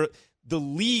player. The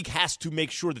league has to make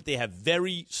sure that they have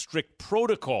very strict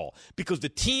protocol because the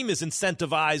team is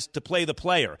incentivized to play the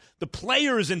player. The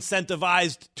player is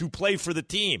incentivized to play for the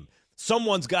team.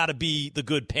 Someone's got to be the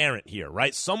good parent here,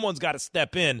 right? Someone's got to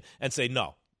step in and say,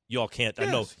 no, y'all can't.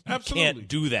 Yes, no, you absolutely. can't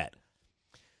do that.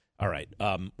 All right,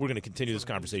 we're going to continue this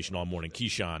conversation all morning.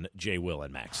 Keyshawn, Jay, Will,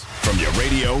 and Max. From your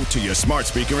radio to your smart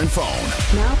speaker and phone.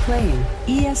 Now playing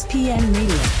ESPN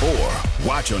Radio. Or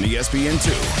watch on ESPN2.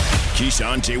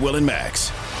 Keyshawn, Jay, Will, and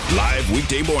Max. Live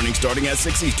weekday morning starting at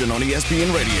 6 Eastern on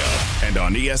ESPN Radio and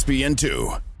on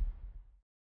ESPN2.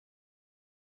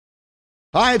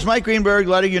 Hi, it's Mike Greenberg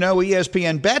letting you know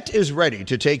ESPN Bet is ready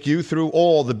to take you through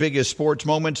all the biggest sports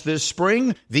moments this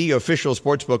spring. The official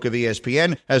sportsbook of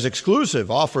ESPN has exclusive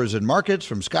offers and markets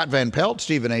from Scott Van Pelt,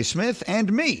 Stephen A. Smith,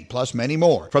 and me, plus many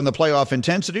more. From the playoff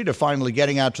intensity to finally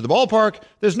getting out to the ballpark,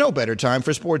 there's no better time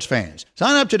for sports fans.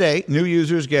 Sign up today. New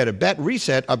users get a bet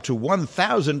reset up to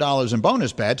 $1,000 in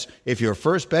bonus bets if your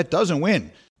first bet doesn't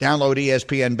win. Download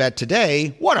ESPN Bet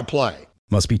today. What a play.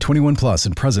 Must be 21 plus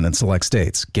and present in select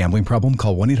states. Gambling problem?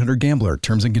 Call 1-800-GAMBLER.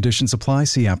 Terms and conditions apply.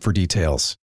 See app for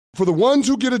details. For the ones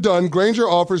who get it done, Grainger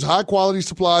offers high-quality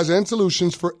supplies and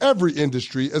solutions for every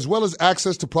industry, as well as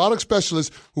access to product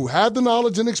specialists who have the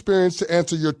knowledge and experience to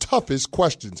answer your toughest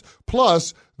questions.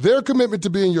 Plus, their commitment to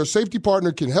being your safety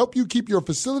partner can help you keep your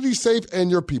facility safe and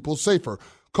your people safer.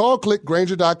 Call, click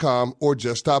Grainger.com, or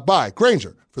just stop by.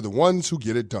 Grainger, for the ones who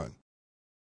get it done.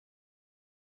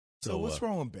 So what's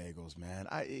wrong with bagels, man?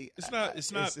 It's not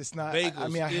bagels. bagels. I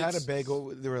mean, I had a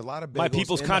bagel. There were a lot of bagels. My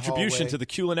people's in contribution the to the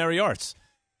culinary arts.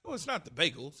 Well, it's not the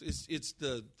bagels. It's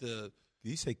the. Did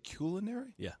you say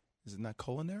culinary? Yeah. Is it not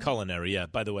culinary? Culinary, yeah.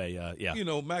 By the way, yeah. You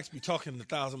know, Max be talking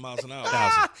 1,000 miles an hour.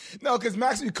 No, because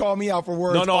Max would call me out for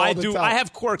words. No, all I the do. time. I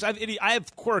have quirks. I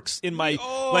have quirks in my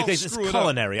it's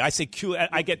culinary. I say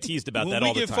I get teased about that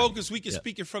all the time. When we get focused, we can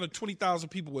speak in front of 20,000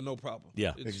 people with no problem.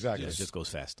 Yeah, exactly. It just goes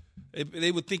fast.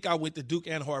 They would think I went to Duke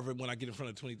and Harvard when I get in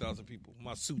front of 20,0ard people.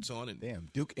 My suit's on. And damn,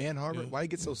 Duke and Harvard. Yeah. Why you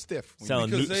get so stiff?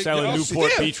 Selling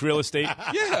Newport Beach real estate.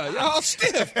 Yeah, y'all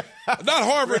stiff. Not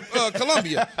Harvard,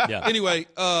 Columbia. Yeah. Anyway,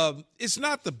 it's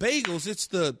not the bagels. It's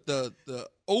the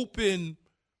open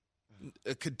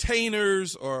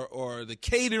containers or the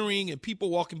catering and people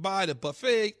walking by the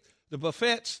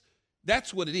buffets.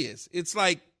 That's what it is. It's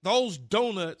like those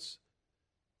donuts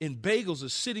and bagels are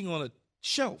sitting on a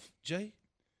shelf, Jay.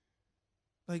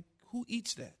 Like, who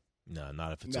eats that? No,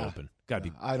 not if it's open. Got to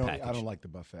be. I don't like the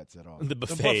buffets at all. The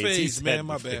buffets, man.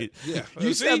 My bad. Yeah,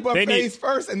 you said buffets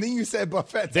first, and then you said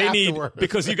buffets. They afterwards. need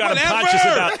because you got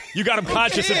them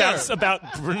conscious about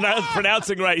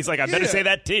pronouncing right. He's like, I better say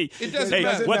that T. It doesn't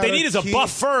matter. What they need is a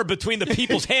buffer between the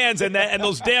people's hands and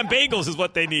those damn bagels is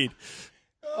what they need.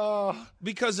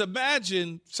 Because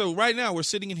imagine, so right now we're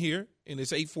sitting in here and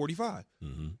it's 8:45,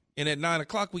 and at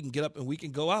 9:00 we can get up and we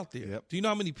can go out there. Yep. Do you know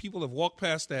how many people have walked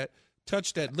past that,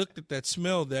 touched that, looked at that,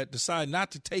 smelled that, decide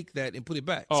not to take that and put it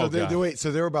back? So there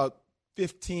were about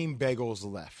 15 bagels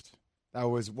left. That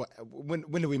was what? When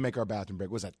did we make our bathroom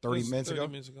break? Was that 30 minutes ago?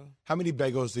 30 minutes ago. How many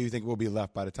bagels do you think will be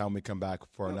left by the time we come back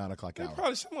for our 9:00 hour?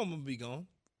 Probably some of them will be gone.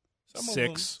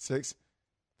 Six.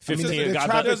 15.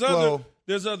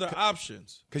 There's other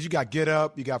options. Because you got Get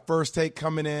Up, you got First Take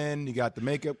coming in, you got the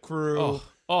makeup crew.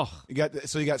 You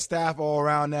got staff all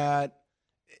around that.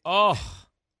 You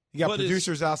got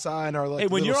producers outside. Hey,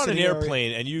 when you're on an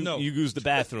airplane and you use the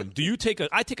bathroom,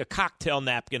 I take a cocktail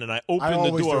napkin and I open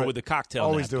the door with the cocktail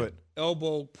napkin. Always do it.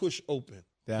 Elbow push open.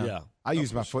 Yeah. I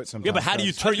use my foot sometimes. Yeah, but how do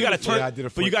you turn? You got to turn. Yeah, I did a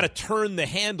foot. But you got to turn the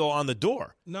handle on the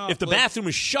door. No, if the bathroom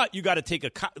is shut, you got to take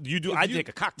a. I take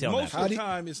a cocktail. Most of the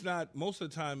time, it's not. Most of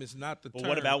the time, it's not the. But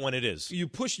what about when it is? You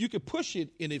can push it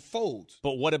and it folds.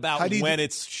 But what about when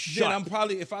it's shut? Then I'm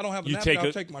probably, if I don't have a napkin,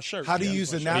 I'll take my shirt. How do you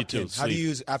use the napkin? How do you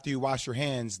use after you wash your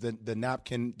hands the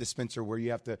napkin dispenser where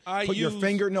you have to put your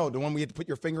finger? No, the one where you have to put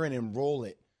your finger in and roll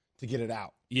it to get it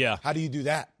out. Yeah. How do you do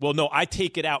that? Well, no, I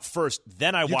take it out first,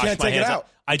 then I wash my hands. You can't take it out.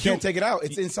 I can't take it out.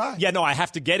 It's inside. Yeah, no, I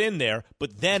have to get in there,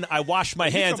 but then I wash my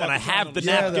hands and I have the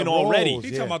napkin already.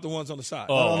 He's talking about the ones on the side.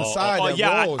 On the side,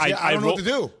 rolls. I don't know what to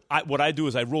do. What I do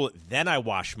is I roll it, then I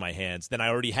wash my hands, then I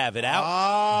already have it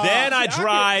out. Then I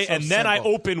dry, and then I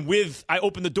open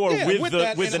the door with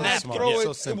the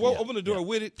napkin. We'll open the door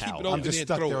with it, keep it open. I'm just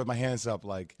stuck there with my hands up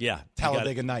like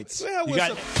Talladega Nights.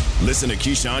 Listen to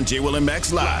Keyshawn, J. Will, and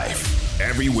Max live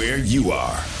everywhere you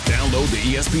are. Download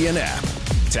the ESPN app.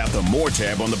 Tap the More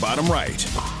tab on the bottom right.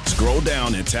 Scroll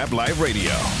down and tap Live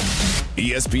Radio.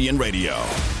 ESPN Radio.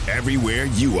 Everywhere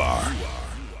you are.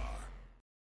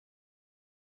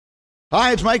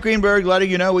 Hi, it's Mike Greenberg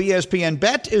letting you know ESPN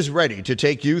Bet is ready to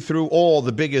take you through all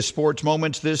the biggest sports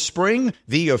moments this spring.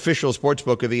 The official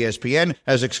sportsbook of ESPN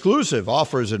has exclusive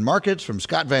offers and markets from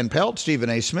Scott Van Pelt, Stephen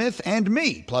A. Smith, and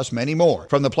me, plus many more.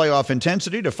 From the playoff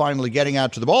intensity to finally getting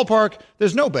out to the ballpark,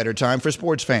 there's no better time for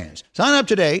sports fans. Sign up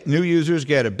today. New users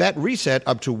get a bet reset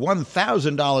up to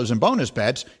 $1,000 in bonus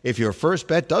bets if your first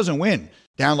bet doesn't win.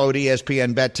 Download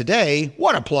ESPN Bet today.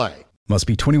 What a play. Must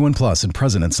be 21 plus and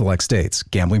present in select states.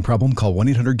 Gambling problem? Call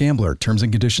 1-800-GAMBLER. Terms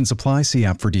and conditions apply. See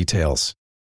app for details.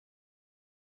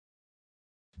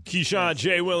 Keyshawn,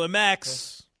 J. Will, and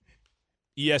Max.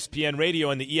 ESPN Radio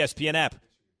and the ESPN app.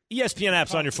 ESPN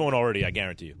app's on your phone already, I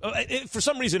guarantee you. For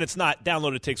some reason it's not.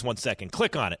 Download it takes 1 second.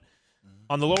 Click on it.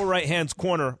 On the lower right-hand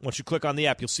corner, once you click on the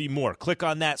app, you'll see more. Click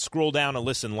on that, scroll down, and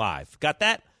listen live. Got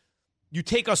that? You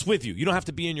take us with you. You don't have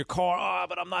to be in your car.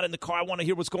 But I'm not in the car. I want to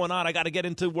hear what's going on. I got to get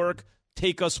into work.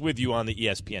 Take us with you on the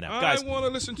ESPN app. Guys, I want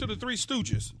to listen to the Three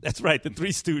Stooges. That's right, the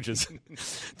Three Stooges.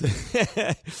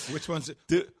 Which ones?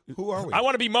 Who are we? I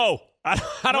want to be Mo. I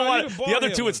don't want to. The other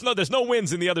two, there's no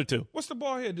wins in the other two. What's the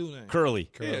bald head dude name?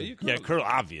 Curly. Yeah, you Curly. Yeah, Curly,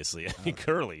 obviously. I mean,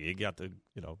 Curly. You got the,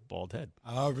 bald head.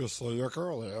 Obviously, you're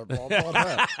Curly. Bald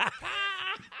head.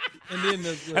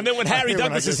 And then when Harry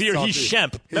Douglas is here, he's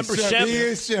Shemp. Remember Shemp? He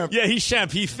is Shemp. Yeah, he's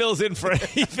Shemp. He fills in for Mo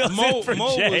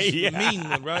Jay. Was the mean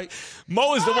one, right?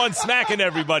 Mo is the one smacking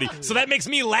everybody. So that makes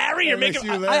me Larry.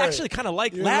 I actually kind of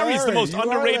like Larry's the most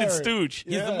underrated stooge.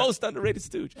 He's the most underrated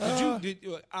stooge.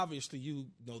 Obviously, you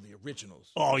know the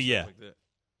originals. Oh yeah.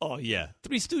 Oh, yeah.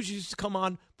 Three Stooges used to come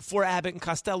on before Abbott and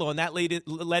Costello, and that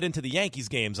led into the Yankees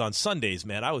games on Sundays,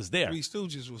 man. I was there. Three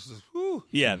Stooges was, whew.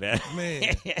 Yeah, man.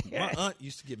 Man, my aunt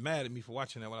used to get mad at me for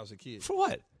watching that when I was a kid. For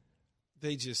what?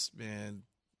 They just, man,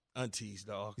 aunties,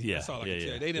 dog. Yeah, That's all I can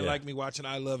tell you. They didn't like me watching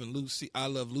I Love Lucy.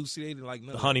 They didn't like none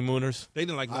The of Honeymooners. They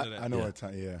didn't like none of that. I know what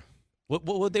time. Yeah. What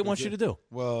would they want you to do?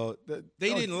 Well,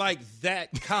 They didn't like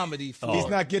that comedy. He's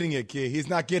not getting it, kid. He's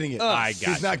not getting it. I got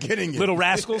He's not getting it. Little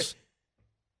Rascals.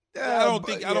 I don't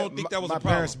think that was my a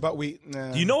problem. parents, but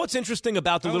Do you know what's interesting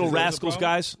about the I don't Little think that was a Rascals,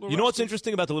 problem. guys? You know what's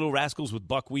interesting about the Little Rascals with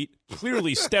Buckwheat?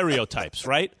 Clearly stereotypes,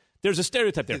 right? There's a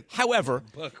stereotype there. However,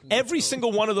 every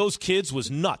single one of those kids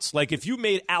was nuts. Like, if you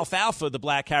made Alfalfa the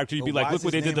black character, you'd be like, look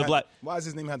what they did to the black. Why does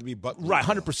his name have to be Buckwheat? Right,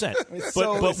 100%.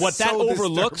 But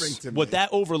what that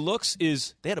overlooks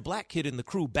is they had a black kid in the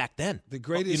crew back then. The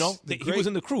greatest, he was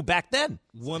in the crew back then.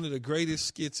 One of the greatest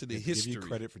skits in the history. Give you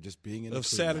credit for just being in the of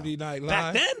crew Saturday now. Night Live.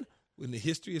 Back then? In the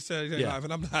history of Saturday Night Live,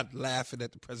 and I'm not laughing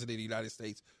at the President of the United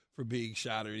States for being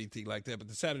shot or anything like that, but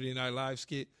the Saturday Night Live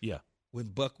skit, when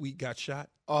Buckwheat got shot.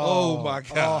 Oh my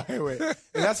God! Oh, wait. And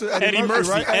that's what Eddie Murphy.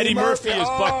 Right? Eddie Murphy is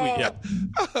Buckwheat.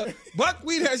 Yeah.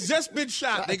 Buckwheat has just been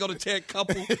shot. They go to Ted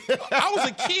Couple. I was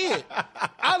a kid.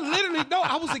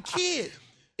 I was a kid,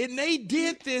 and they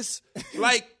did this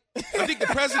like I think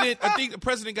the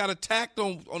president got attacked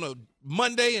on a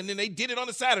Monday, and then they did it on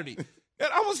a Saturday. And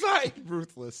I was like,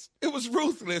 ruthless. It was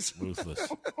ruthless.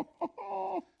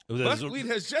 Buckwheat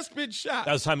has just been shot.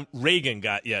 That was the time Reagan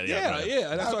got, Yeah.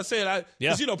 That's what I said.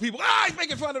 Because, people, he's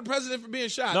making fun of the president for being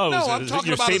shot. No, I'm talking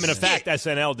your about statement a of fact.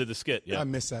 SNL did the skit. Yeah. I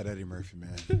miss that Eddie Murphy,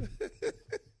 man.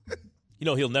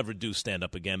 He'll never do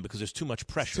stand-up again because there's too much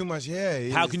pressure. Too much, yeah.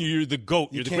 How can you're the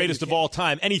GOAT. You're the greatest of all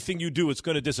time. Anything you do, it's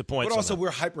going to disappoint But also, somehow.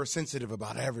 we're hypersensitive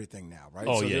about everything now, right?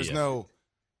 Oh, so yeah, there's yeah. no...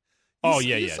 No,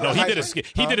 he did a skit.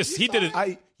 He did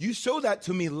a. You showed that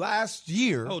to me last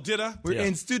year. Oh, did I? We're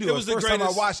in studio. It was the first greatest.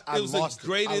 time I watched, I it was lost the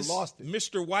greatest. I lost it.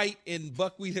 Mr. White and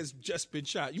Buckwheat has just been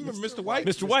shot. You remember Mr. White?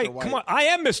 Mr. White, come on. I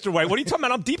am Mr. White. What are you talking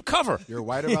about? I'm deep cover. You're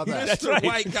white about that. That's Mr. right.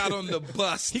 White got on the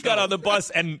bus. He got on the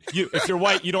bus, and if you're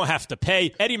white, you don't have to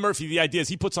pay. Eddie Murphy, the idea is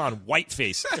he puts on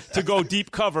whiteface to go deep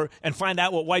cover and find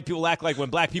out what white people act like when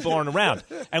black people aren't around.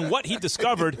 And what he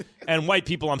discovered, and white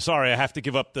people, I'm sorry, I have to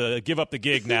give up the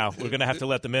gig now. We're going to have to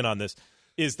let them in on this.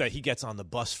 Is that he gets on the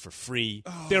bus for free.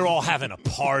 They're all having a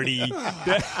party.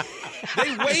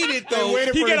 They waited, though.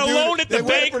 He get a loan at the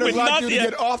bank with nothing. To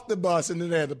get off the bus, and then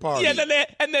they had the party. Yeah,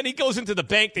 and then he goes into the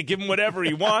bank to give him whatever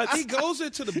he wants. He goes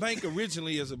into the bank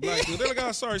originally as a black dude. They're like,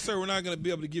 "Oh, sorry, sir, we're not going to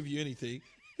be able to give you anything."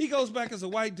 He goes back as a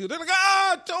white dude. They're like,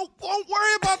 don't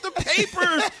worry about the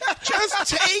papers. Just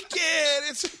take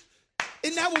it.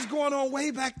 And that was going on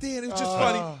way back then. It was just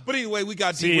funny. But anyway, we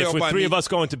got derailed if with by three me. of us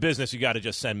going to business, you got to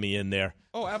just send me in there.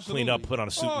 Oh, absolutely. Clean up, put on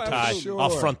a suit and tie. absolutely. Sure. I'll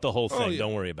front the whole thing. Oh, yeah.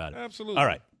 Don't worry about it. Absolutely. All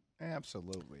right.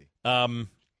 Absolutely.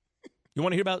 We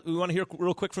want to hear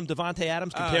real quick from Davante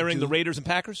Adams comparing the Raiders and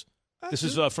Packers? This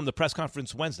is from the press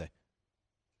conference Wednesday.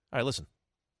 All right, listen.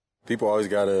 People always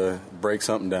got to break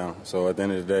something down. So at the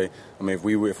end of the day, I mean, if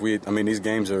we, these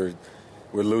games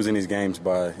we're losing these games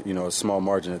by, a small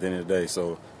margin at the end of the day.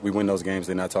 So we win those games.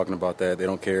 They're not talking about that. They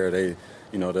don't care. They,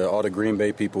 all the Green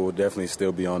Bay people will definitely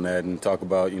still be on that and talk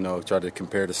about, try to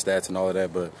compare the stats and all of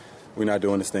that. But we're not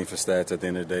doing this thing for stats at the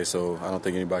end of the day. So I don't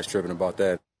think anybody's tripping about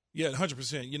that. Yeah,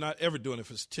 100%. You're not ever doing it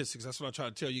for statistics. That's what I try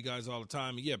to tell you guys all the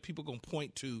time. And yeah, people going to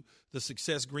point to the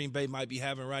success Green Bay might be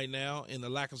having right now and the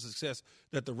lack of success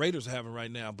that the Raiders are having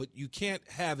right now. But you can't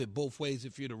have it both ways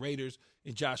if you're the Raiders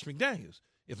and Josh McDaniels.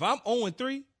 If I'm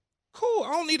 0-3, cool.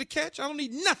 I don't need a catch. I don't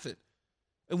need nothing.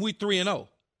 And we 3-0.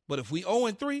 But if we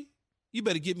 0-3, you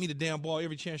better give me the damn ball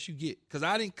every chance you get because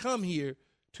I didn't come here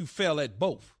to fail at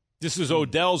both. This is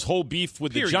Odell's whole beef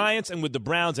with Period. the Giants and with the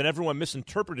Browns, and everyone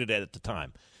misinterpreted it at the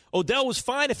time. Odell was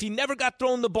fine if he never got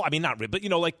thrown the ball. I mean, not really, but,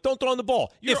 don't throw him the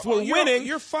ball. If we're winning,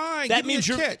 you're fine. That Give means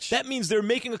me a catch. That means they're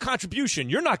making a contribution.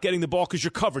 You're not getting the ball because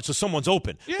you're covered, so someone's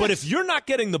open. Yes. But if you're not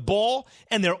getting the ball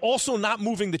and they're also not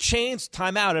moving the chains,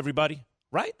 timeout, everybody,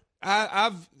 right? I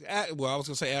was going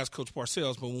to say ask Coach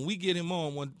Parcells, but when we get him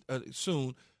on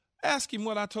soon, ask him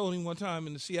what I told him one time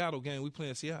in the Seattle game. We play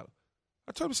in Seattle.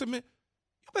 I told him, I said, man,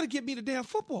 you better get me the damn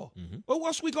football, or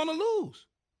else we going to lose,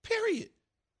 period.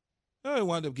 Oh, it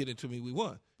wound up getting to me. We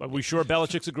won. But we sure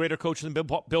Belichick's a greater coach than Bill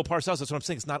Parcells. That's what I'm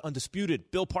saying. It's not undisputed.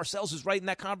 Bill Parcells is right in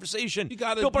that conversation.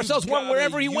 Bill Parcells won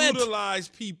wherever he went. Utilize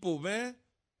people, man.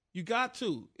 You got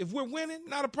to. If we're winning,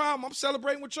 not a problem. I'm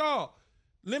celebrating with y'all.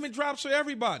 Lemon drops for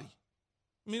everybody.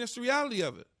 I mean, that's the reality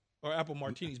of it. Or apple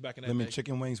martinis back in that Lemon day.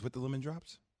 chicken wings with the lemon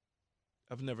drops?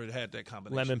 I've never had that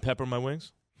combination. Lemon pepper my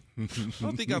wings? I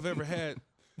don't think I've ever had.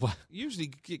 What?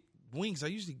 Usually get wings. I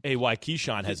usually. AY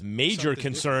Keyshawn has major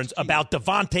concerns about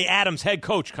Devontae Adams, head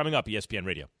coach, coming up ESPN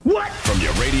Radio. What? From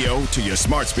your radio to your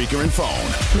smart speaker and phone.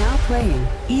 Now playing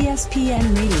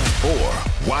ESPN Radio.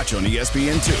 Or watch on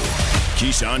ESPN2.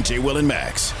 Keyshawn, J. Will, and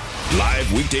Max.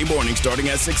 Live weekday morning starting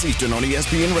at 6 Eastern on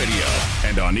ESPN Radio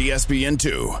and on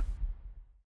ESPN2.